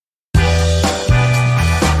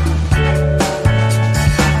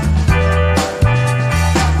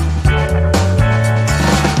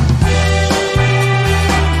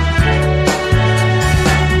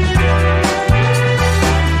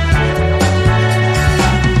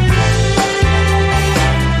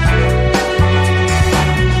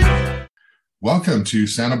Welcome to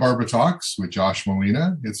Santa Barbara Talks with Josh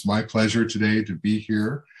Molina. It's my pleasure today to be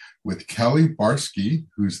here with Kelly Barsky,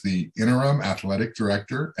 who's the Interim Athletic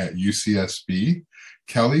Director at UCSB.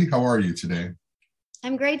 Kelly, how are you today?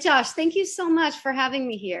 I'm great, Josh. Thank you so much for having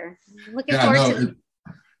me here. Looking forward to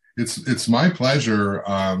It's my pleasure.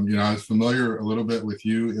 I was familiar a little bit with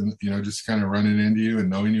you and, just kind of running into you and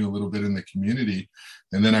knowing you a little bit in the community.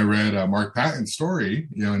 And then I read Mark Patton's story,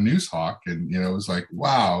 in Newshawk, and, it was like,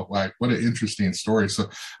 wow, like what an interesting story. So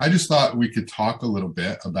I just thought we could talk a little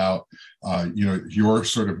bit about, your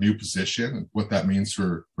sort of new position and what that means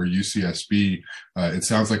for UCSB. It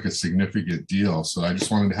sounds like a significant deal. So I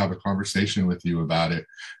just wanted to have a conversation with you about it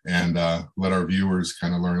and let our viewers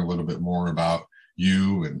kind of learn a little bit more about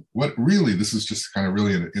you and what really this is just kind of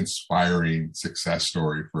really an inspiring success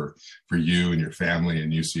story for you and your family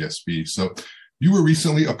and UCSB. So you were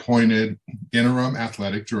recently appointed interim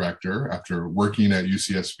athletic director after working at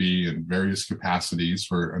UCSB in various capacities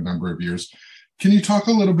for a number of years. Can you talk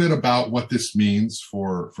a little bit about what this means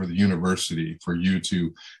for the university, for you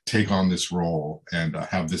to take on this role and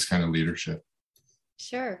have this kind of leadership?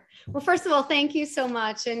 Sure. Well, first of all, thank you so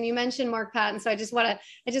much. And you mentioned Mark Patton, so I just want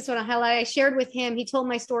to highlight. I shared with him. He told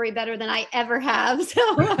my story better than I ever have.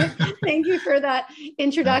 So thank you for that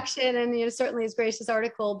introduction, and certainly his gracious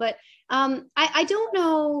article. But I don't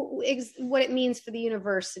know what it means for the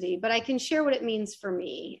university, but I can share what it means for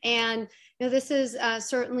me. And this is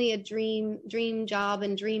certainly a dream job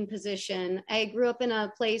and dream position. I grew up in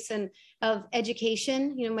a place of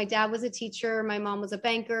education. My dad was a teacher. My mom was a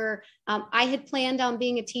banker. I had planned on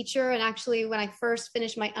being a teacher. And actually, when I first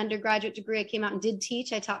finished my undergraduate degree, I came out and did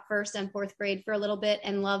teach. I taught first and fourth grade for a little bit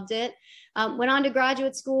and loved it. Went on to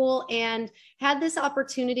graduate school and had this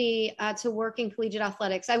opportunity to work in collegiate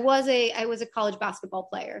athletics. I was a college basketball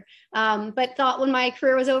player, but thought when my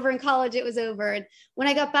career was over in college, it was over. And when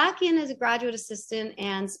I got back in as a graduate assistant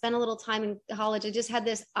and spent a little time in college, I just had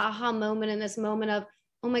this aha moment and this moment of,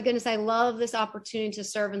 oh my goodness, I love this opportunity to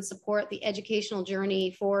serve and support the educational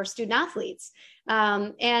journey for student athletes.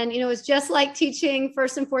 It's just like teaching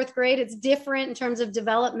first and fourth grade. It's different in terms of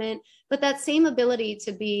development, but that same ability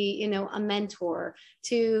to be, a mentor,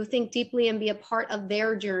 to think deeply and be a part of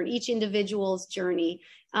their journey, each individual's journey.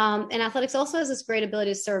 And athletics also has this great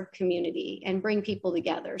ability to serve community and bring people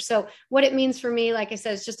together. So what it means for me, like I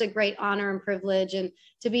said, it's just a great honor and privilege. And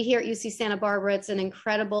to be here at UC Santa Barbara, it's an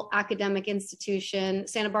incredible academic institution.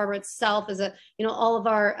 Santa Barbara itself is all of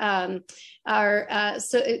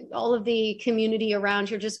all of the community around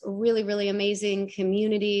here, just really, really amazing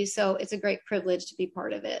community. So it's a great privilege to be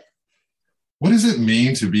part of it. What does it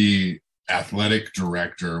mean to be athletic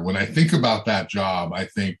director? When I think about that job, I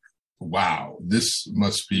think, wow, this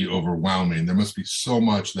must be overwhelming. There must be so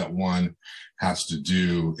much that one has to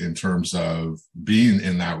do in terms of being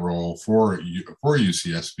in that role for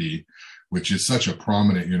UCSB, which is such a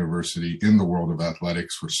prominent university in the world of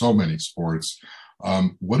athletics for so many sports.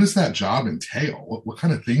 What does that job entail? What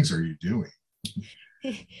kind of things are you doing?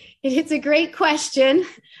 It's a great question.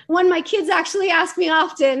 One my kids actually ask me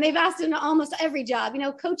often. They've asked in almost every job.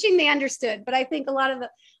 Coaching, they understood, but I think a lot of the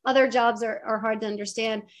other jobs are hard to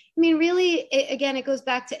understand. Really, it goes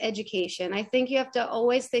back to education. I think you have to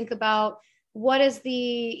always think about what is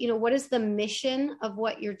the mission of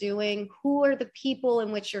what you're doing? Who are the people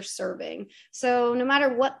in which you're serving? So no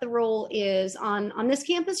matter what the role is on this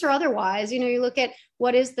campus or otherwise, you look at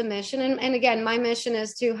what is the mission. And again, my mission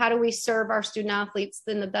is to how do we serve our student athletes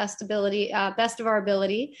in the best of our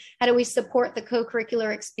ability? How do we support the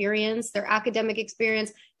co-curricular experience, their academic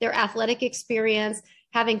experience, their athletic experience,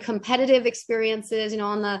 having competitive experiences,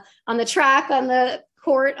 on the track, on the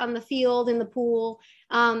court, on the field, in the pool.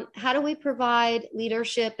 How do we provide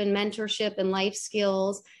leadership and mentorship and life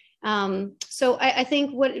skills? So I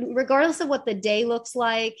think regardless of what the day looks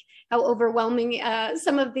like, how overwhelming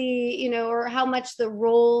some of the, or how much the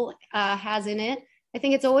role has in it, I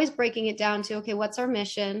think it's always breaking it down to, okay, what's our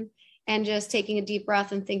mission? And just taking a deep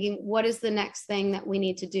breath and thinking, what is the next thing that we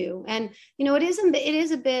need to do? And, it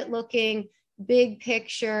is a bit looking big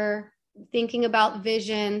picture, thinking about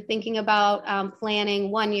vision, thinking about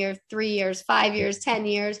planning 1 year, 3 years, 5 years, 10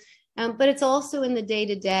 years. But it's also in the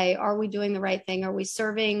day-to-day. Are we doing the right thing? Are we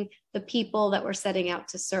serving the people that we're setting out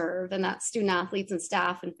to serve? And that's student athletes and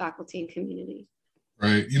staff and faculty and community.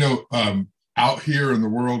 Right. Out here in the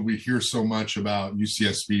world, we hear so much about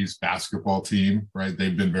UCSB's basketball team, right?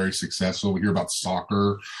 They've been very successful. We hear about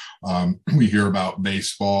soccer. We hear about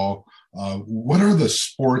baseball. What are the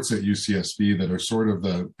sports at UCSB that are sort of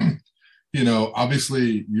the,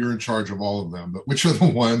 obviously you're in charge of all of them, but which are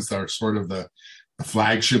the ones that are sort of the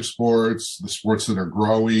flagship sports, the sports that are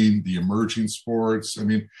growing, the emerging sports. I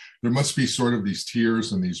mean, there must be sort of these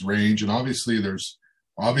tiers and these range, and there's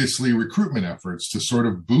obviously recruitment efforts to sort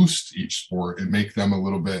of boost each sport and make them a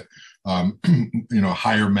little bit,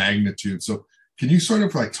 higher magnitude. So can you sort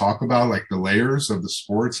of like talk about like the layers of the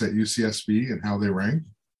sports at UCSB and how they rank?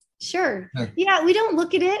 Sure. Yeah, we don't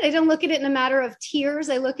look at it. I don't look at it in a matter of tiers.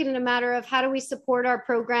 I look at it in a matter of how do we support our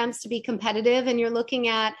programs to be competitive? And you're looking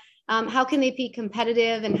at how can they be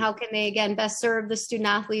competitive and how can they, again, best serve the student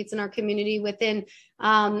athletes in our community within,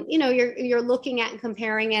 you're looking at and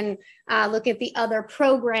comparing and look at the other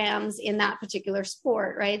programs in that particular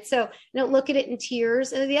sport, right? So don't look at it in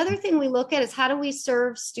tiers. And the other thing we look at is how do we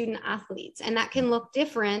serve student athletes? And that can look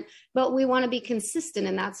different, but we want to be consistent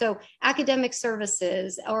in that. So academic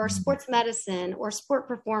services or sports medicine or sport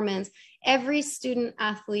performance, every student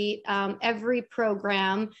athlete, every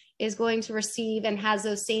program is going to receive and has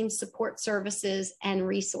those same support services and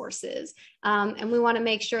resources. And we want to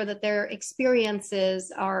make sure that their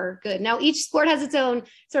experiences are good. Now, each sport has its own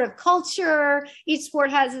sort of culture. Each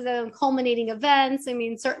sport has its own culminating events. I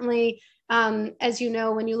mean, certainly, as you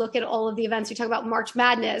know, when you look at all of the events, you talk about March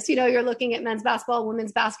Madness, you're looking at men's basketball,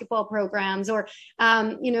 women's basketball programs, or,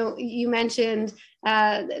 you mentioned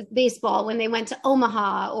baseball when they went to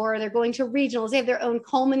Omaha, or they're going to regionals. They have their own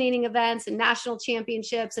culminating events and national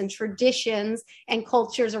championships and traditions and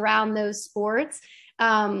cultures around those sports.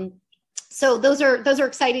 So those are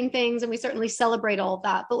exciting things, and we certainly celebrate all of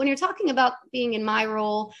that. But when you're talking about being in my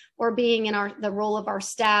role or being in the role of our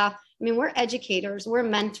staff, I mean, we're educators, we're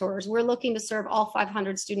mentors, we're looking to serve all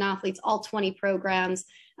 500 student athletes, all 20 programs,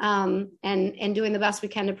 and doing the best we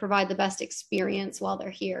can to provide the best experience while they're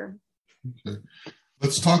here. Okay.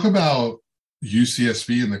 Let's talk about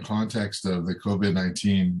UCSB in the context of the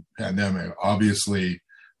COVID-19 pandemic. Obviously,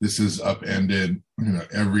 this has upended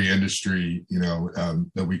every industry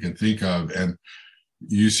that we can think of, and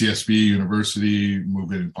UCSB University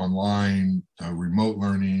moving online, remote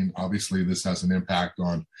learning. Obviously, this has an impact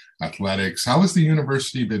on athletics. How has the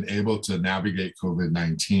university been able to navigate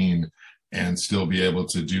COVID-19 and still be able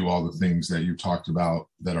to do all the things that you talked about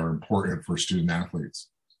that are important for student athletes?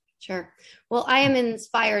 Sure. Well, I am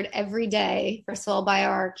inspired every day, first of all, by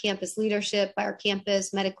our campus leadership, by our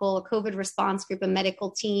campus medical COVID response group and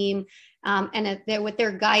medical team, and with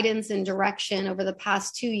their guidance and direction over the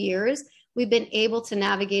past 2 years. We've been able to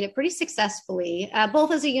navigate it pretty successfully,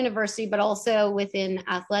 both as a university, but also within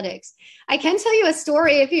athletics. I can tell you a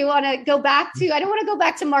story if you want to go back to, I don't want to go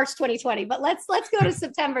back to March 2020, but let's go to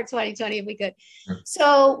September 2020 if we could.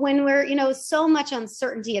 So when we're, so much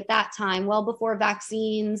uncertainty at that time, well before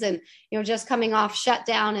vaccines and, just coming off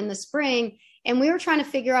shutdown in the spring, and we were trying to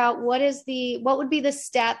figure out what would be the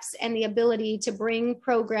steps and the ability to bring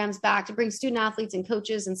programs back, to bring student athletes and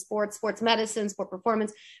coaches and sports medicine, sport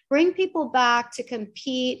performance, bring people back to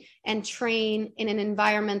compete and train in an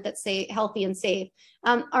environment that's healthy and safe.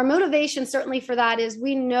 Our motivation certainly for that is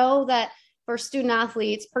we know that for student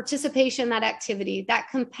athletes, participation in that activity, that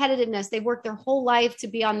competitiveness, they've worked their whole life to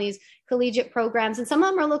be on these collegiate programs. And some of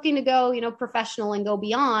them are looking to go, professional and go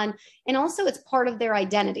beyond. And also it's part of their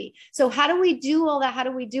identity. So how do we do all that? How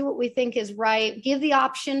do we do what we think is right? Give the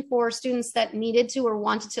option for students that needed to or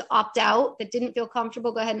wanted to opt out, that didn't feel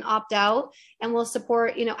comfortable, go ahead and opt out. And we'll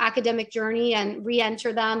support, academic journey and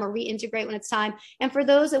re-enter them or reintegrate when it's time. And for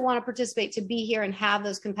those that want to participate, to be here and have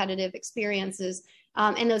those competitive experiences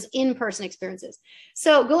and those in-person experiences.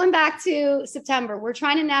 So going back to September, we're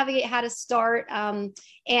trying to navigate how to start.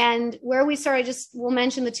 And where we started, we'll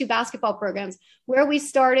mention the 2 basketball programs. Where we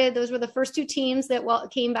started, those were the first 2 teams that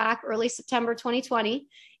came back early September 2020.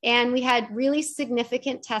 And we had really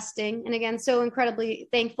significant testing. And again, so incredibly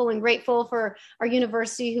thankful and grateful for our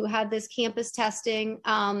university who had this campus testing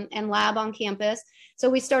and lab on campus. So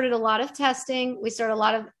we started a lot of testing. We started a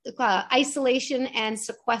lot of isolation and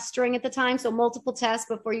sequestering at the time. So multiple tests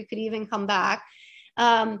before you could even come back.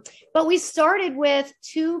 But we started with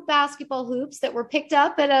 2 basketball hoops that were picked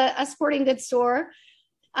up at a sporting goods store.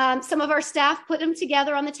 Some of our staff put them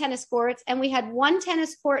together on the tennis courts, and we had 1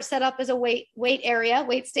 tennis court set up as a weight area,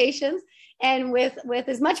 weight stations, and with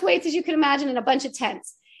as much weights as you can imagine and a bunch of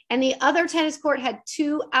tents. And the other tennis court had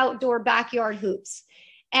 2 outdoor backyard hoops.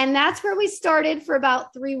 And that's where we started for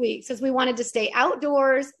about 3 weeks, as we wanted to stay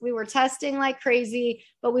outdoors. We were testing like crazy,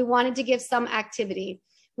 but we wanted to give some activity.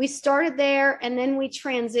 We started there, and then we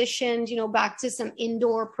transitioned, back to some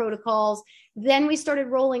indoor protocols. Then we started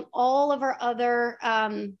rolling all of our other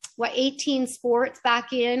 18 sports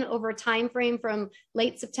back in over a time frame from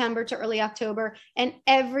late September to early October. And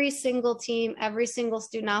every single team, every single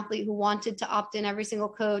student athlete who wanted to opt in, every single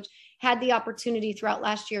coach had the opportunity throughout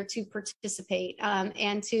last year to participate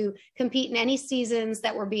and to compete in any seasons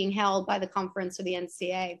that were being held by the conference or the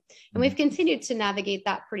NCAA. And we've continued to navigate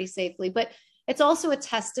that pretty safely. But it's also a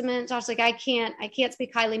testament, Josh, like I can't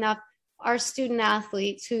speak highly enough, our student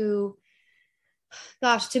athletes who,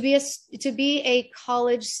 gosh, to be a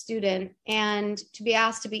college student and to be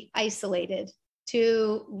asked to be isolated,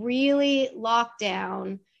 to really lock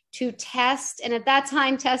down, to test. And at that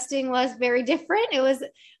time, testing was very different. It was a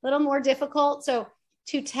little more difficult. So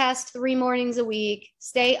to test 3 mornings a week,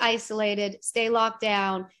 stay isolated, stay locked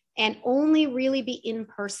down, and only really be in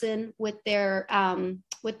person with their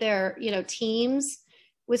teams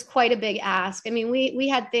was quite a big ask. I mean, we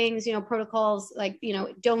had things, protocols like,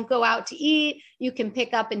 don't go out to eat, you can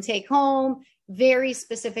pick up and take home, very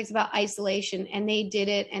specifics about isolation. And they did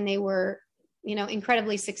it, and they were,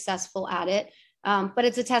 incredibly successful at it. But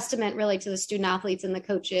it's a testament really to the student athletes and the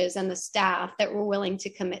coaches and the staff that were willing to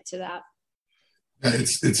commit to that.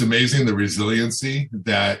 It's amazing the resiliency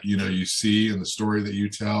that, you see in the story that you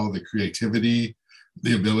tell, the creativity,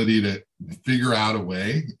 the ability to figure out a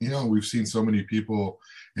way. We've seen so many people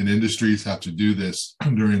in industries have to do this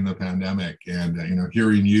during the pandemic. And,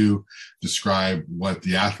 hearing you describe what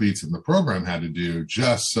the athletes in the program had to do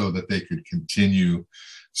just so that they could continue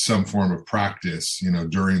some form of practice,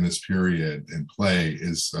 during this period and play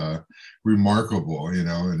is remarkable,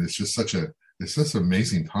 and it's just such an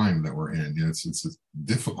amazing time that we're in. It's a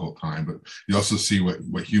difficult time, but you also see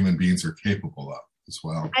what human beings are capable of as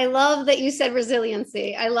well. I love that you said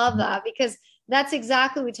resiliency. I love that, because that's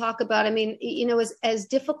exactly what we talk about. I mean, as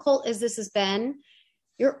difficult as this has been,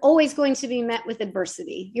 you're always going to be met with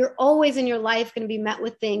adversity. You're always in your life going to be met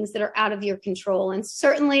with things that are out of your control. And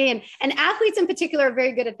certainly, and athletes in particular are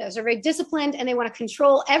very good at this. They're very disciplined and they want to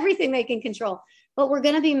control everything they can control. But we're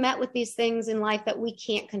going to be met with these things in life that we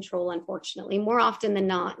can't control, unfortunately, more often than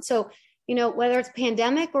not. So, whether it's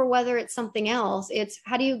pandemic or whether it's something else, it's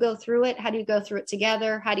how do you go through it? How do you go through it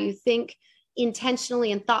together? How do you think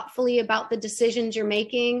intentionally and thoughtfully about the decisions you're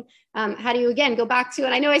making? How do you, again, go back to,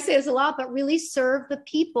 and I know I say this a lot, but really serve the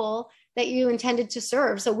people that you intended to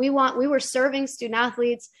serve. So we were serving student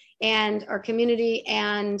athletes and our community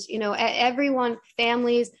and, everyone,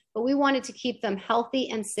 families, but we wanted to keep them healthy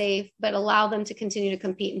and safe, but allow them to continue to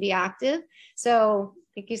compete and be active. So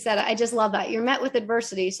like you said, I just love that. You're met with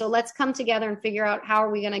adversity. So let's come together and figure out how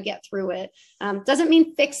are we going to get through it. Doesn't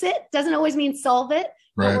mean fix it. Doesn't always mean solve it.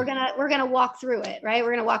 Right. But we're gonna walk through it, right?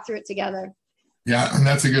 We're gonna walk through it together. Yeah, and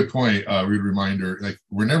that's a good point. Read reminder, like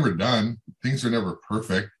we're never done. Things are never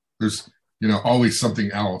perfect. There's always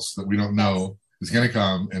something else that we don't know is going to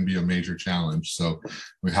come and be a major challenge. So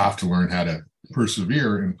we have to learn how to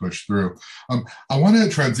persevere and push through. I want to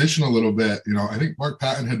transition a little bit. I think Mark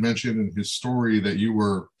Patton had mentioned in his story that you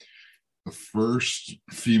were the first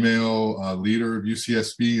female leader of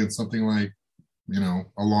UCSB in something like,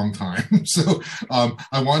 a long time. So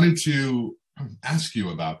I wanted to ask you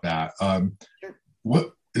about that. Sure.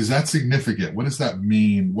 What is that significant? What does that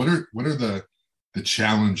mean? What are the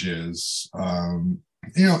challenges? And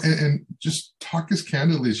just talk as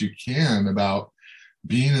candidly as you can about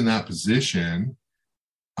being in that position.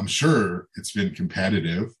 I'm sure it's been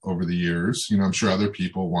competitive over the years. I'm sure other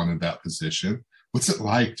people wanted that position. What's it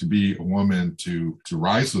like to be a woman to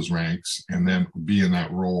rise those ranks and then be in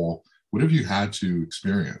that role? What have you had to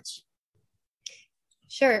experience?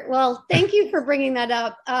 Sure. Well, thank you for bringing that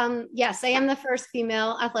up. Yes, I am the first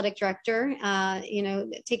female athletic director,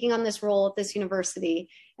 taking on this role at this university.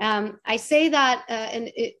 I say that,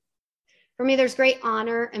 for me, there's great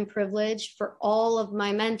honor and privilege for all of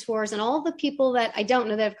my mentors and all the people that I don't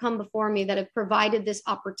know that have come before me that have provided this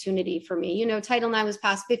opportunity for me. Title IX was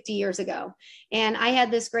passed 50 years ago. And I had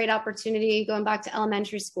this great opportunity going back to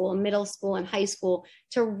elementary school, middle school, and high school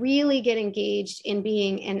to really get engaged in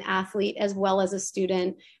being an athlete as well as a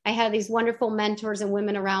student. I had these wonderful mentors and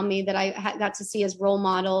women around me that I got to see as role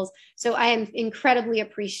models. So I am incredibly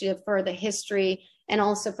appreciative for the history and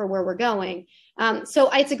also for where we're going. So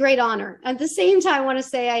it's a great honor. At the same time, I want to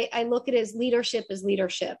say I look at it as leadership,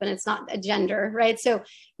 and it's not a gender, right? So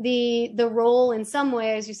the role in some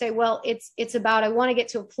ways you say, well, it's about, I want to get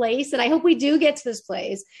to a place, and I hope we do get to this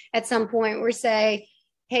place at some point where we say,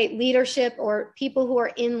 hey, leadership or people who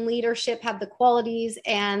are in leadership have the qualities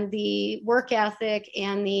and the work ethic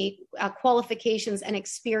and the qualifications and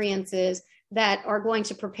experiences that are going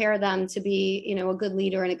to prepare them to be, a good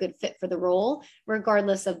leader and a good fit for the role,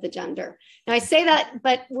 regardless of the gender. Now I say that,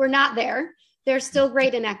 but we're not there. There's still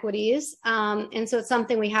great inequities. And so it's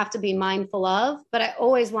something we have to be mindful of, but I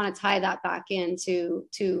always want to tie that back into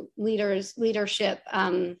leadership.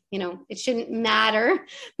 It shouldn't matter,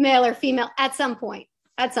 male or female at some point.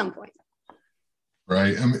 at some point.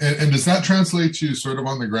 Right. And does that translate to sort of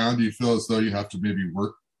on the ground? Do you feel as though you have to maybe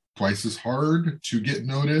work twice as hard to get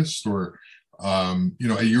noticed? Or,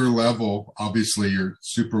 at your level, obviously you're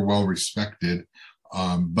super well respected.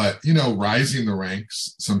 But, rising the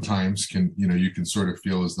ranks sometimes can, you can sort of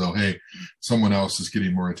feel as though, hey, someone else is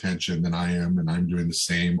getting more attention than I am, and I'm doing the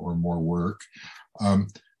same or more work.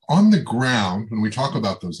 On the ground, when we talk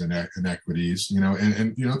about those inequities,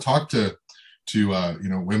 talk to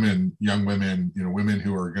women, young women, women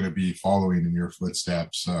who are going to be following in your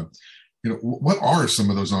footsteps. What are some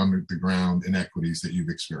of those on the ground inequities that you've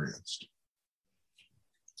experienced?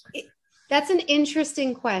 That's an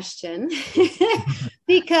interesting question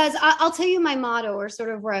because I'll tell you my motto, or sort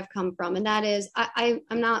of where I've come from. And that is, I'm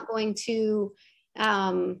not going to,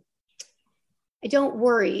 I don't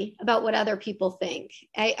worry about what other people think.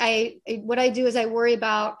 What I do is I worry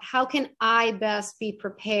about how can I best be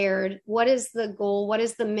prepared? What is the goal? What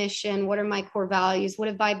is the mission? What are my core values? What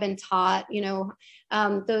have I been taught?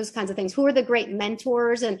 Those kinds of things. Who are the great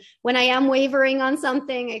mentors? And when I am wavering on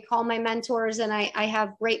something, I call my mentors, and I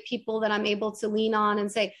have great people that I'm able to lean on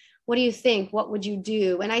and say, what do you think? What would you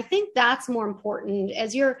do? And I think that's more important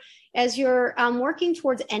as you're working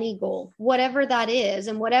towards any goal, whatever that is,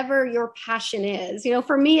 and whatever your passion is.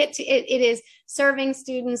 For me, it is serving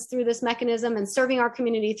students through this mechanism and serving our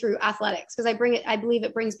community through athletics, because I believe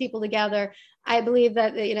it brings people together. I believe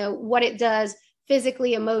that, what it does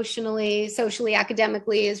physically, emotionally, socially,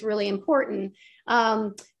 academically is really important.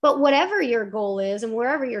 But whatever your goal is and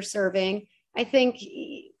wherever you're serving, I think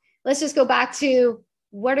let's just go back to,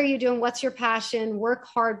 what are you doing? What's your passion? Work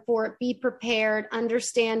hard for it. Be prepared.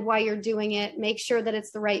 Understand why you're doing it. Make sure that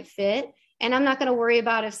it's the right fit. And I'm not going to worry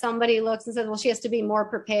about if somebody looks and says, well, she has to be more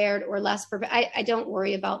prepared or less prepared. I don't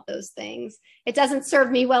worry about those things. It doesn't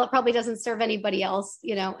serve me well. It probably doesn't serve anybody else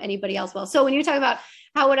well. So when you talk about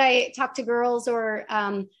how would I talk to girls or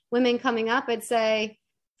women coming up, I'd say,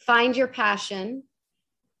 find your passion,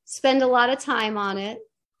 spend a lot of time on it.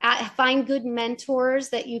 Find good mentors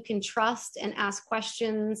that you can trust and ask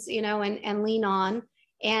questions, and lean on,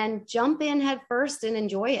 and jump in head first and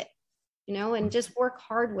enjoy it, and just work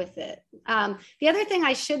hard with it. The other thing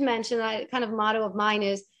I should mention, kind of motto of mine,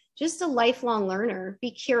 is just a lifelong learner. Be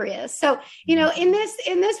curious. So, in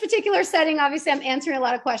this particular setting, obviously I'm answering a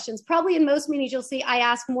lot of questions. Probably in most meetings, you'll see I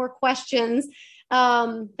ask more questions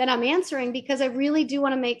than I'm answering, because I really do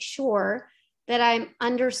want to make sure that I'm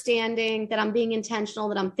understanding, that I'm being intentional,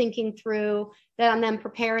 that I'm thinking through, that I'm then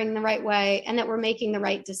preparing the right way, and that we're making the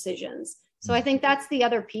right decisions. So I think that's the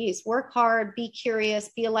other piece. Work hard, be curious,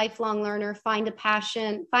 be a lifelong learner, find a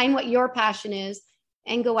passion, find what your passion is,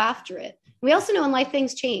 and go after it. We also know in life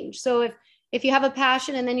things change. So if you have a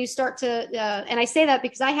passion and then you start to, and I say that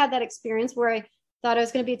because I had that experience where I thought I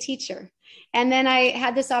was going to be a teacher. And then I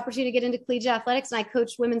had this opportunity to get into collegiate athletics, and I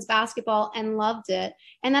coached women's basketball and loved it.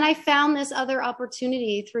 And then I found this other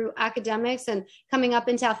opportunity through academics and coming up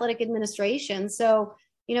into athletic administration. So,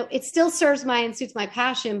 it still serves and suits my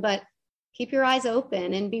passion, but keep your eyes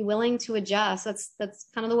open and be willing to adjust. That's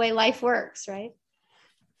kind of the way life works, right?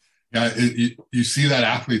 Yeah, you see that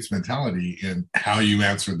athlete's mentality in how you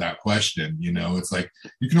answered that question. It's like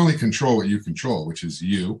you can only control what you control, which is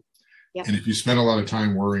you. Yep. And if you spend a lot of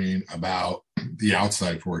time worrying about the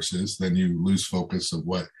outside forces, then you lose focus of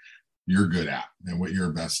what you're good at and what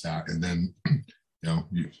you're best at. And then,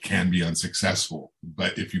 you can be unsuccessful.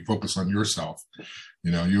 But if you focus on yourself,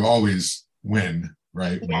 you always win,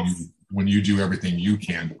 right? Yes. When you do everything you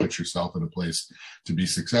can to put yourself in a place to be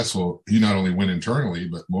successful, you not only win internally,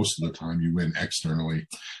 but most of the time you win externally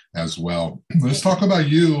as well. Let's talk about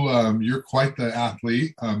you. You're quite the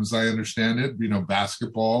athlete, as I understand it,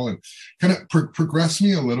 basketball, and kind of progress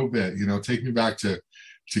me a little bit, take me back to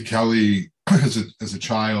Kelly as a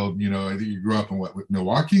child. I think you grew up in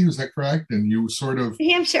Milwaukee, is that correct? And you sort of New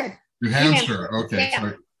Hampshire. Okay. Yeah.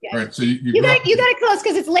 Sorry. Yeah. All right, so you got it close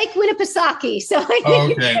because it's Lake Winnipesaukee. So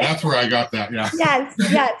okay, that's where I got that. Yeah.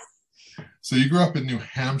 Yes. So you grew up in New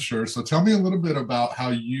Hampshire. So tell me a little bit about how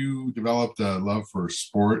you developed a love for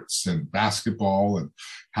sports and basketball, and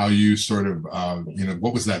how you sort of,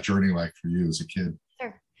 what was that journey like for you as a kid?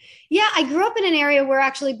 Sure. Yeah, I grew up in an area where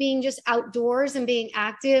actually being just outdoors and being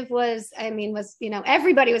active was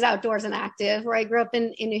everybody was outdoors and active. Where I grew up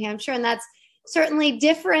in New Hampshire, and that's certainly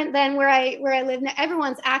different than where I live now.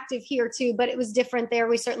 Everyone's active here too, but it was different there.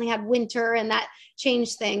 We certainly had winter, and that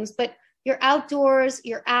changed things. But you're outdoors,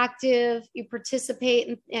 you're active, you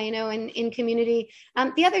participate in community.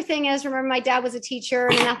 The other thing is, remember, my dad was a teacher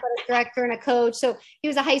and an athletic director and a coach. So he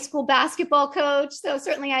was a high school basketball coach. So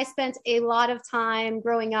certainly I spent a lot of time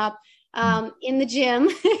growing up in the gym.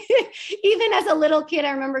 Even as a little kid,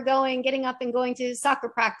 I remember getting up and going to soccer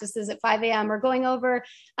practices at 5 a.m. or going over,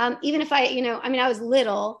 even if I was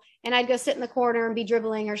little, and I'd go sit in the corner and be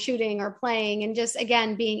dribbling or shooting or playing and just,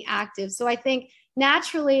 again, being active. So I think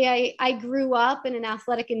naturally I grew up in an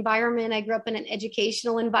athletic environment. I grew up in an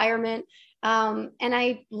educational environment. And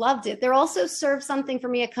I loved it. There also served something for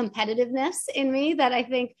me, a competitiveness in me that I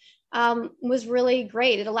think was really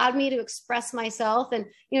great. It allowed me to express myself. And,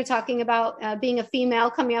 talking about being a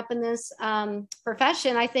female coming up in this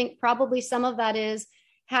profession, I think probably some of that is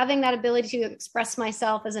having that ability to express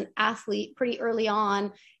myself as an athlete pretty early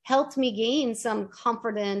on helped me gain some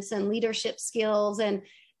confidence and leadership skills and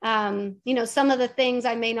some of the things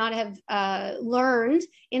I may not have learned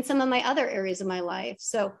in some of my other areas of my life.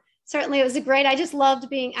 So certainly it was I just loved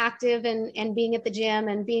being active and being at the gym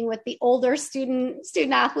and being with the older student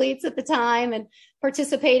athletes at the time and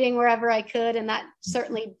participating wherever I could. And that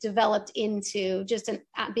certainly developed into just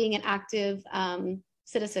being an active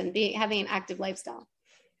citizen, having an active lifestyle.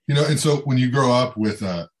 And so when you grow up with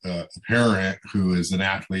a parent who is an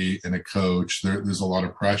athlete and a coach, there's a lot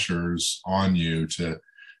of pressures on you to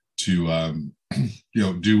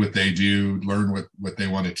do what they do, learn what they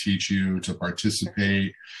want to teach you, to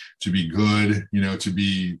participate, to be good, to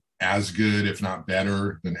be as good, if not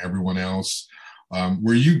better than everyone else.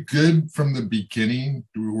 Were you good from the beginning?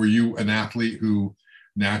 Were you an athlete who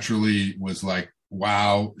naturally was like,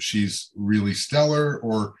 wow, she's really stellar?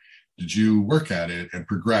 Or did you work at it and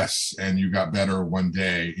progress and you got better one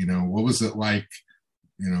day? What was it like,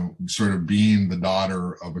 sort of being the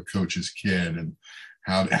daughter of a coach's kid, and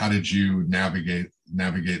how did you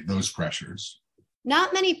navigate those pressures?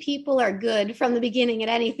 Not many people are good from the beginning at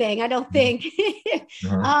anything, I don't think.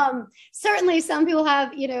 Certainly some people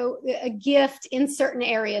have, a gift in certain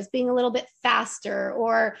areas, being a little bit faster,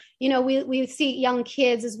 or, we see young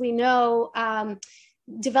kids, as we know,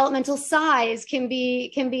 developmental size can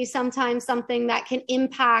be sometimes something that can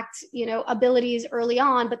impact, abilities early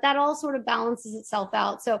on, but that all sort of balances itself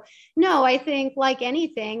out. So no, I think like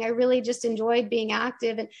anything, I really just enjoyed being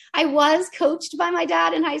active. And I was coached by my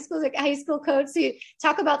dad in high school, like a high school coach. So you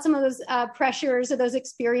talk about some of those pressures or those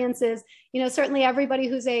experiences, certainly everybody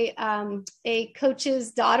who's a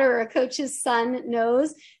coach's daughter or a coach's son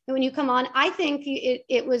knows that when you come on, I think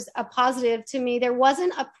it was a positive to me. There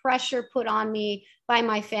wasn't a pressure put on me by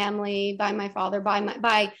my family, by my father,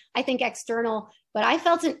 by I think external, but I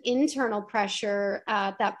felt an internal pressure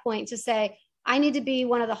at that point to say, I need to be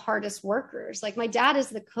one of the hardest workers. Like my dad is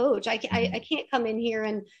the coach. I can't come in here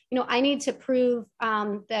and, I need to prove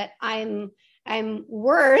that I'm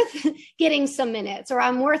worth getting some minutes, or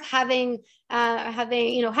I'm worth having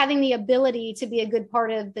the ability to be a good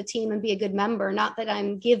part of the team and be a good member. Not that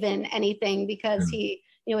I'm given anything because he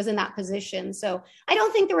was in that position. So I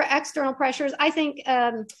don't think there were external pressures. I think,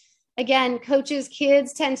 again, coaches,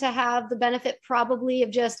 kids tend to have the benefit probably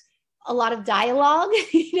of just a lot of dialogue.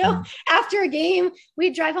 After a game,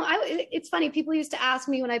 we'd drive home. It's funny. People used to ask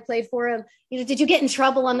me when I played for him, did you get in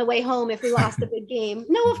trouble on the way home if we lost a big game?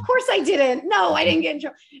 No, of course I didn't. No, I didn't get in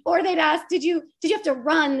trouble. Or they'd ask, did you have to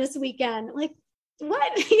run this weekend? Like,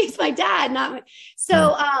 what? He's my dad, not me.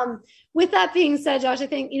 So, with that being said, Josh, I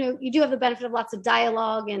think, you do have the benefit of lots of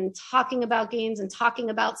dialogue and talking about games and talking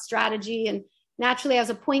about strategy. And naturally, as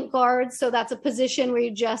a point guard, so that's a position where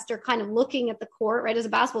you just are kind of looking at the court, right? As a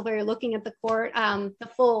basketball player, you're looking at the court, the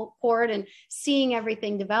full court, and seeing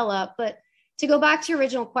everything develop. But to go back to your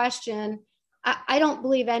original question, I don't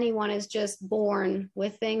believe anyone is just born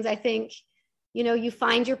with things. I think, you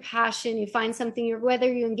find your passion, you find something, whether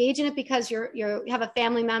you engage in it because you have a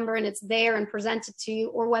family member and it's there and presented to you,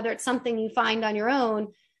 or whether it's something you find on your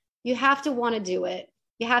own, you have to want to do it.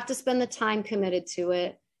 You have to spend the time committed to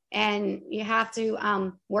it, and you have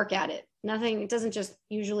to work at it. It doesn't just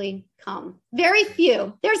usually come. Very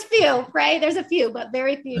few. There's few, right? There's a few, but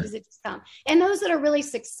very few does it just come. And those that are really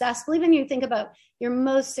successful, even you think about your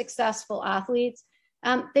most successful athletes,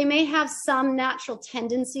 they may have some natural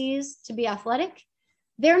tendencies to be athletic.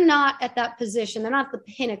 They're not at that position. They're not at the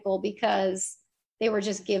pinnacle because they were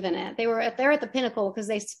just given it. They're at the pinnacle because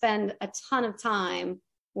they spend a ton of time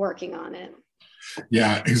working on it.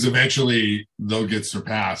 Yeah, because eventually they'll get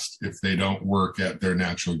surpassed if they don't work at their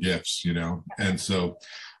natural gifts, And so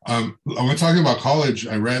I want to talk about college.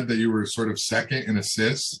 I read that you were sort of second in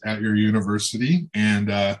assists at your university, and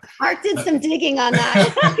Mark did some digging on that.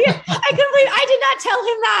 I did not tell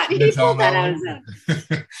him that. He pulled that out of his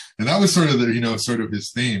head. And that was sort of the, sort of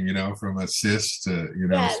his theme, from assists to,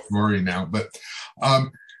 scoring now. But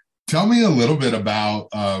tell me a little bit about,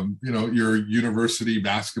 your university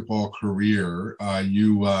basketball career.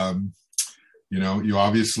 You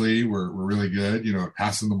obviously were really good,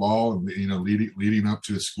 passing the ball and, leading up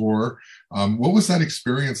to a score. What was that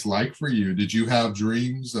experience like for you? Did you have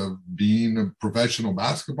dreams of being a professional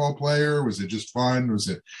basketball player? Was it just fun? Was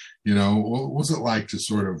it, what was it like to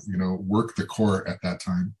sort of, work the court at that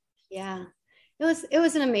time? Yeah. It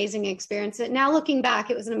was an amazing experience. Now looking back,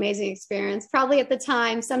 it was an amazing experience. Probably at the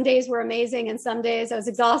time, some days were amazing and some days I was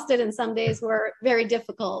exhausted and some days were very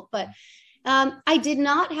difficult. But I did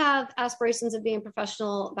not have aspirations of being a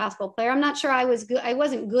professional basketball player. I'm not sure I was good. I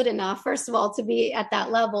wasn't good enough, first of all, to be at that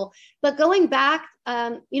level. But going back,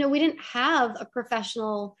 we didn't have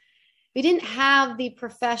the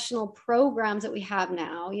professional programs that we have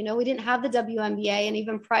now. We didn't have the WNBA, and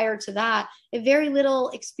even prior to that, very little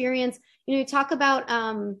experience. You talk about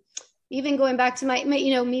even going back to my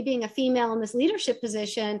me being a female in this leadership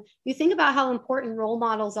position. You think about how important role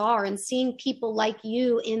models are, and seeing people like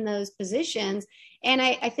you in those positions. And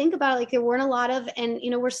I think about like there weren't a lot of, and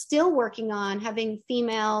we're still working on having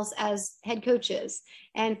females as head coaches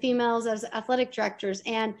and females as athletic directors.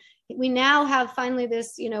 And we now have finally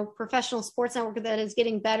this, professional sports network that is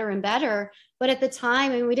getting better and better. But at the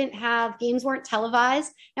time, we didn't have, games weren't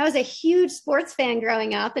televised. I was a huge sports fan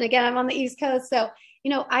growing up. And again, I'm on the East Coast. So,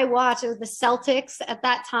 I watched, it was the Celtics at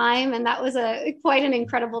that time. And that was quite an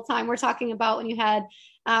incredible time. We're talking about when you had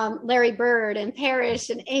Larry Bird and Parrish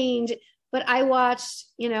and Ainge. But I watched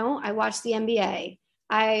the NBA.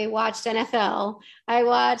 I watched NFL. I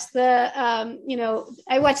watched the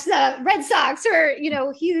Red Sox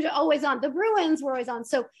were, huge, always on. The Bruins were always on.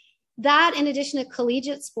 So that, in addition to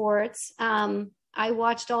collegiate sports, I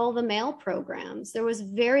watched all the male programs. There was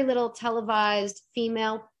very little televised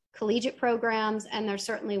female collegiate programs, and there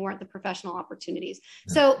certainly weren't the professional opportunities.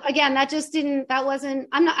 Yeah. So again,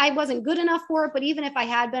 I wasn't good enough for it, but even if I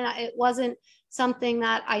had been, it wasn't something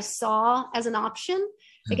that I saw as an option.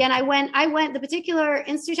 Again, I went, the particular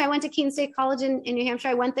institution, I went to Keene State College in New Hampshire.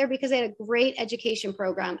 I went there because they had a great education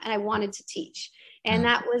program and I wanted to teach. And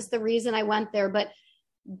that was the reason I went there. But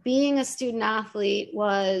being a student athlete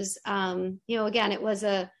was, again, it was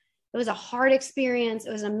a hard experience.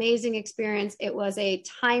 It was an amazing experience. It was a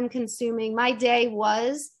time consuming. My day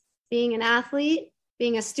was being an athlete,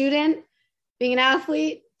 being a student, being an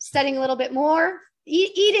athlete, studying a little bit more,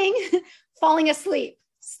 eating, falling asleep,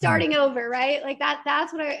 starting over, right? Like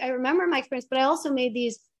that's what I remember my experience. But I also made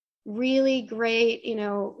these really great,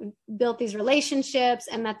 built these relationships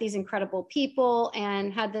and met these incredible people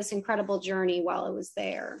and had this incredible journey while I was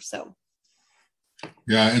there. So.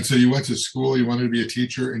 Yeah. And so you went to school, you wanted to be a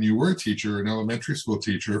teacher, and you were a teacher, an elementary school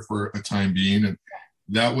teacher for a time being. And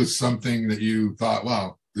that was something that you thought,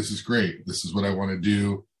 wow, this is great. This is what I want to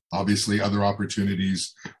do. Obviously, other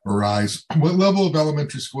opportunities arise. What level of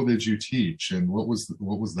elementary school did you teach, and what was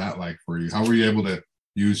that like for you? How were you able to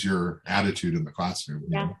use your attitude in the classroom?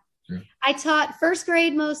 Yeah. I taught first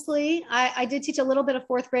grade mostly. I did teach a little bit of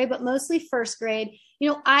fourth grade, but mostly first grade.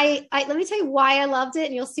 I let me tell you why I loved it,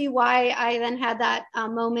 and you'll see why I then had that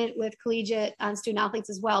moment with collegiate student athletes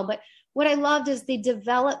as well. But what I loved is the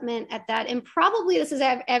development at that, and probably this is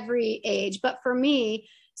at every age, but for me,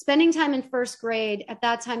 spending time in first grade at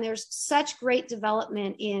that time, there's such great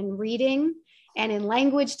development in reading and in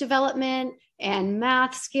language development and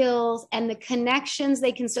math skills and the connections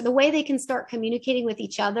the way they can start communicating with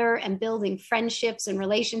each other and building friendships and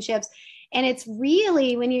relationships. And it's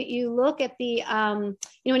really, when you look at the,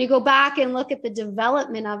 when you go back and look at the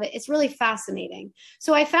development of it, it's really fascinating.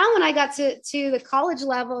 So I found when I got to the college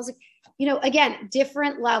levels, again,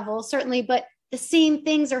 different levels, certainly, but the same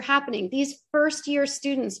things are happening. These first year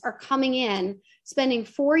students are coming in, spending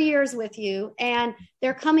 4 years with you, and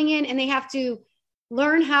they're coming in and they have to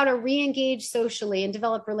learn how to re-engage socially and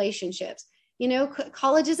develop relationships.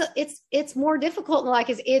 College it's more difficult. Like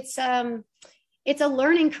it's a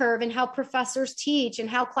learning curve in how professors teach and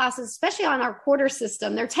how classes, especially on our quarter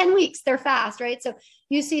system, they're 10 weeks, they're fast, right? So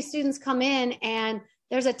you see students come in and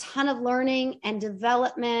there's a ton of learning and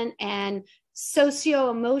development and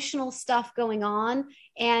socio-emotional stuff going on,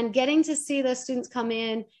 and getting to see those students come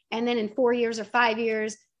in and then in 4 years or 5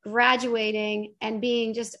 years graduating and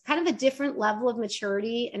being just kind of a different level of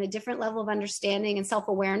maturity and a different level of understanding and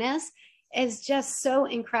self-awareness is just so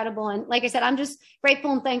incredible. And like I said, I'm just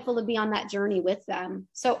grateful and thankful to be on that journey with them.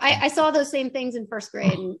 So I saw those same things in first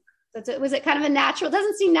grade, and was it kind of a natural, it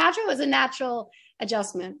doesn't seem natural, it was a natural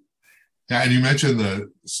adjustment. Yeah, and you mentioned the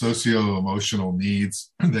socio-emotional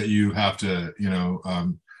needs that you have to,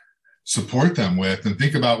 support them with. And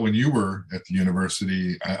think about when you were at the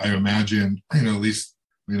university. I imagine, at least,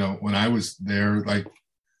 when I was there, like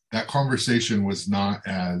that conversation was not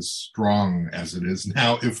as strong as it is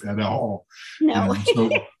now, if at all. No. So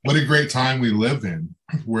what a great time we live in,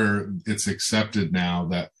 where it's accepted now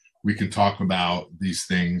that we can talk about these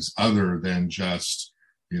things other than just,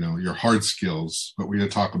 your hard skills, but we can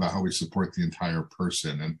talk about how we support the entire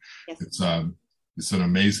person. And Yes. It's an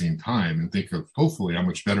amazing time, and think of hopefully how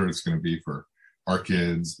much better it's going to be for our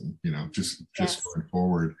kids, and just Yes. going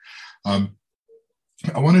forward.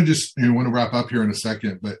 I want to just want to wrap up here in a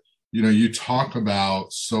second, but you talk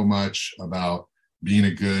about so much about being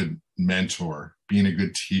a good mentor, being a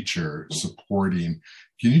good teacher, supporting.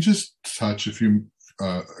 Can you just touch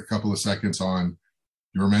a couple of seconds on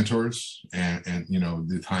your mentors and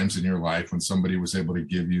the times in your life when somebody was able to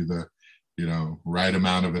give you the right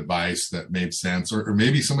amount of advice that made sense, or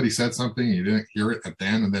maybe somebody said something and you didn't hear it at the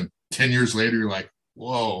end, and then 10 years later you're like,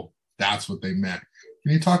 whoa, that's what they meant.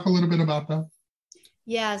 Can you talk a little bit about that?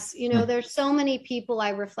 Yes. There's so many people I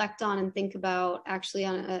reflect on and think about actually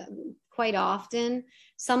on quite often,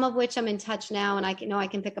 some of which I'm in touch now, and I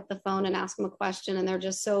can pick up the phone and ask them a question, and they're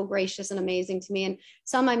just so gracious and amazing to me. And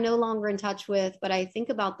some I'm no longer in touch with, but I think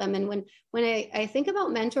about them. And when I think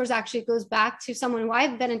about mentors, actually it goes back to someone who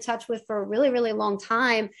I've been in touch with for a really, really long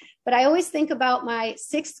time. But I always think about my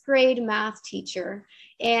 6th grade math teacher.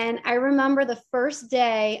 And I remember the first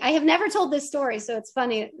day, I have never told this story, so it's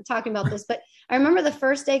funny talking about this, but I remember the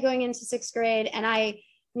first day going into 6th grade, and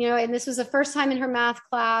and this was the first time in her math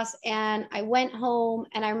class, and I went home,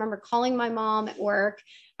 and I remember calling my mom at work.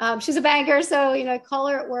 She's a banker, so, I call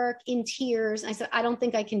her at work in tears. I said, I don't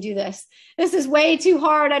think I can do this. This is way too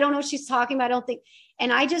hard. I don't know what she's talking about. I don't think.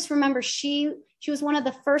 And I just remember she was one of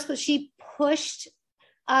the first, but she pushed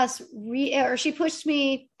she pushed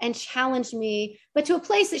me and challenged me, but to a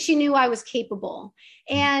place that she knew I was capable.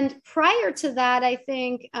 And prior to that, I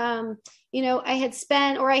think, I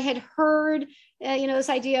had heard, this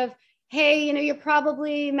idea of, hey, you're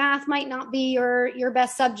probably, math might not be your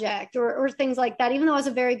best subject, or things like that, even though I was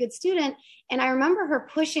a very good student. And I remember her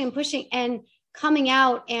pushing and coming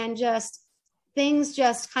out, and things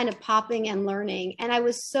just kind of popping and learning. And I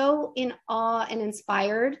was so in awe and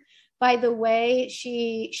inspired by the way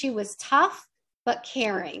she was tough, but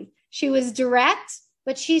caring. She was direct,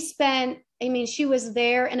 but she was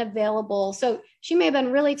there and available. So she may have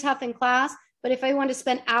been really tough in class, but if I wanted to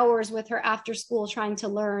spend hours with her after school trying to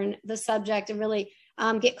learn the subject and really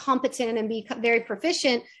get competent and be very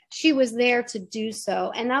proficient, she was there to do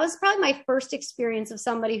so. And that was probably my first experience of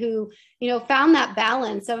somebody who, found that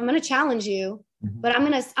balance of, I'm going to challenge you, but I'm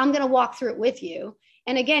going to walk through it with you.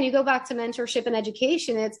 And again, you go back to mentorship and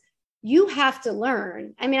education, you have to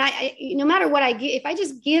learn. I mean, no matter what I give, if I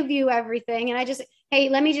just give you everything and hey,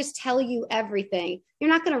 let me just tell you everything, you're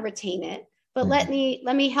not going to retain it. But let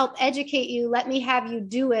me help educate you. Let me have you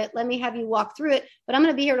do it. Let me have you walk through it. But I'm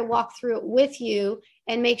going to be here to walk through it with you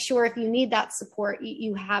and make sure if you need that support,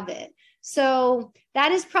 you have it. So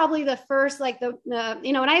that is probably the first, and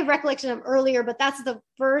I have recollection of earlier, but that's the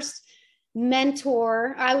first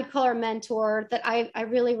mentor, I would call her mentor, that I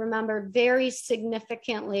really remember very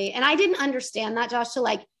significantly. And I didn't understand that, Josh, till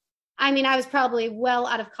I was probably well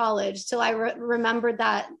out of college till I remembered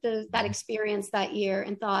that experience that year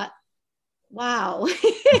and thought, wow,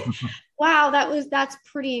 wow, that's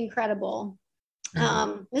pretty incredible.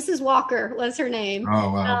 Mrs. Walker was her name.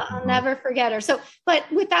 Oh, wow. I'll never forget her. So, but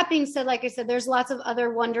with that being said, like I said, there's lots of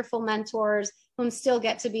other wonderful mentors whom still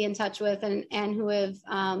get to be in touch with and who have,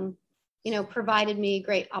 provided me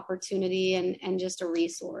great opportunity and just a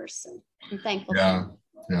resource. And I'm thankful.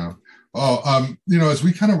 Yeah. Well, as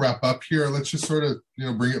we kind of wrap up here, let's just sort of,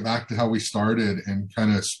 bring it back to how we started and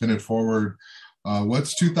kind of spin it forward.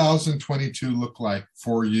 What's 2022 look like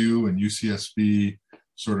for you and UCSB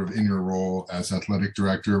sort of in your role as athletic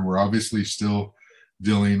director? We're obviously still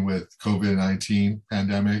dealing with COVID-19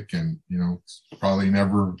 pandemic, and, it's probably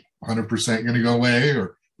never 100% going to go away,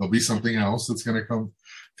 or there'll be something else that's going to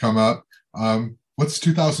come up. What's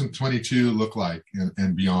 2022 look like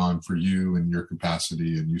and beyond for you and your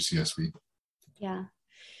capacity in UCSB? Yeah.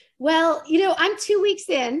 Well, I'm 2 weeks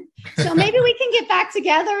in, so maybe we can get back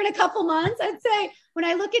together in a couple months. I'd say when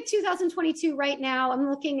I look at 2022 right now, I'm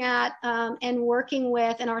looking at and working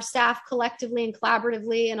with, and our staff collectively and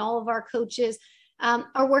collaboratively, and all of our coaches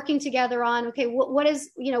are working together on, okay, what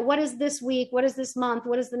is this week? What is this month?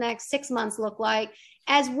 What does the next 6 months look like?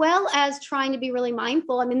 as well as trying to be really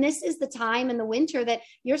mindful. I mean, this is the time in the winter that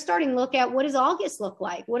you're starting to look at, what does August look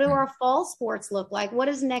like? What do our fall sports look like? What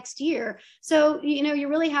is next year? So, you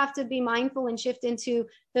really have to be mindful and shift into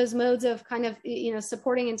those modes of kind of,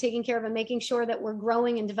 supporting and taking care of and making sure that we're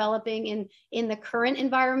growing and developing in the current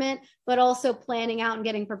environment, but also planning out and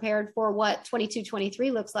getting prepared for what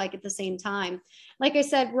 22-23 looks like at the same time. Like I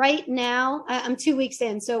said, right now, I'm 2 weeks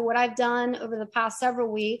in. So what I've done over the past several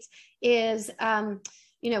weeks is,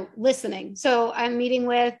 listening. So I'm meeting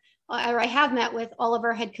with, or I have met with all of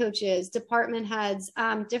our head coaches, department heads,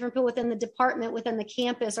 different people within the department, within the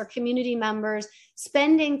campus, our community members,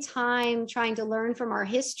 spending time trying to learn from our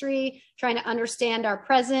history, trying to understand our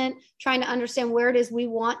present, trying to understand where it is we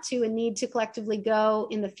want to and need to collectively go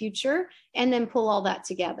in the future, and then pull all that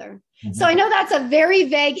together. Mm-hmm. So I know that's a very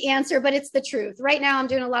vague answer, but it's the truth. Right now, I'm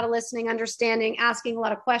doing a lot of listening, understanding, asking a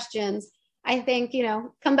lot of questions. I think,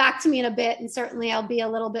 come back to me in a bit, and certainly I'll be a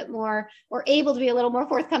little bit more, or able to be a little more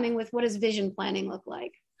forthcoming with what does vision planning look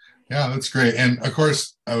like. Yeah, that's great. And of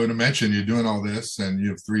course, I would have mentioned you're doing all this and you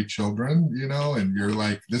have 3 children, and you're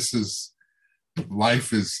like,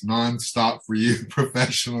 life is nonstop for you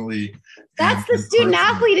professionally. That's the student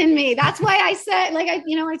athlete in me. That's why I said,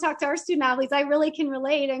 I talk to our student athletes, I really can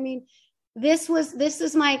relate. I mean, this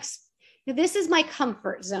is my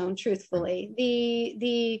comfort zone, truthfully.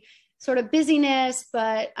 The sort of busyness,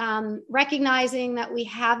 but recognizing that we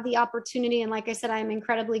have the opportunity. And like I said, I'm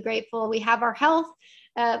incredibly grateful. We have our health,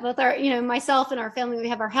 both our, myself and our family, we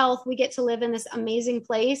have our health. We get to live in this amazing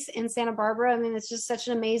place in Santa Barbara. I mean, it's just such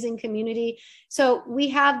an amazing community. So we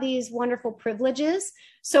have these wonderful privileges.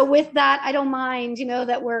 So with that, I don't mind,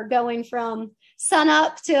 that we're going from sun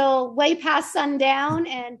up till way past sundown.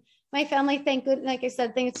 And my family, like I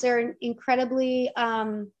said, thinks they're incredibly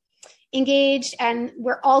engaged, and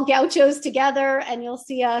we're all gauchos together, and you'll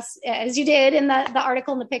see us, as you did in the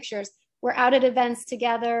article and the pictures, we're out at events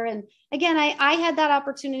together. And again, I had that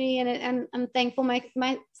opportunity, and I'm thankful my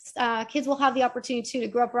kids will have the opportunity to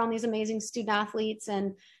grow up around these amazing student athletes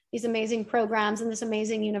and these amazing programs and this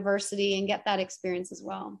amazing university, and get that experience as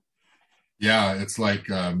well. Yeah, it's like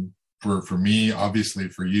for me, obviously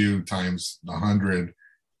for you, times 100,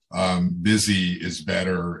 busy is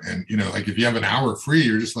better. And like if you have an hour free,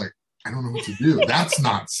 you're just like, I don't know what to do. That's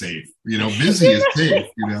not safe. Busy is safe,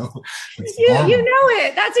 You know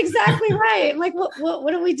it. That's exactly right. I'm like, what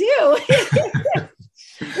do we do?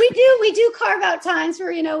 We do carve out times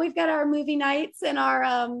for, we've got our movie nights and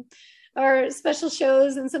our special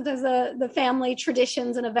shows, and sometimes the family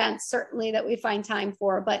traditions and events, certainly, that we find time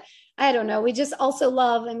for. But I don't know. We just also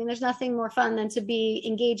love, there's nothing more fun than to be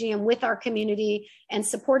engaging and with our community and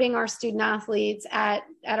supporting our student athletes at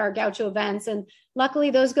our Gaucho events. And luckily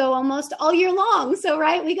those go almost all year long. So,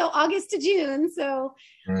 right, we go August to June. So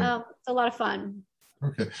right. It's a lot of fun.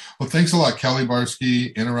 Okay. Well, thanks a lot, Kelly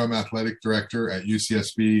Barsky, Interim Athletic Director at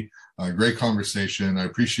UCSB. Great conversation. I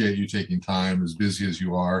appreciate you taking time, as busy as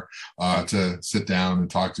you are, to sit down and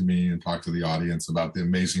talk to me and talk to the audience about the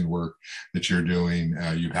amazing work that you're doing,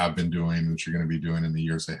 you have been doing, that you're going to be doing in the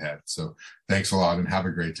years ahead. So thanks a lot, and have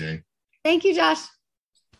a great day. Thank you, Josh.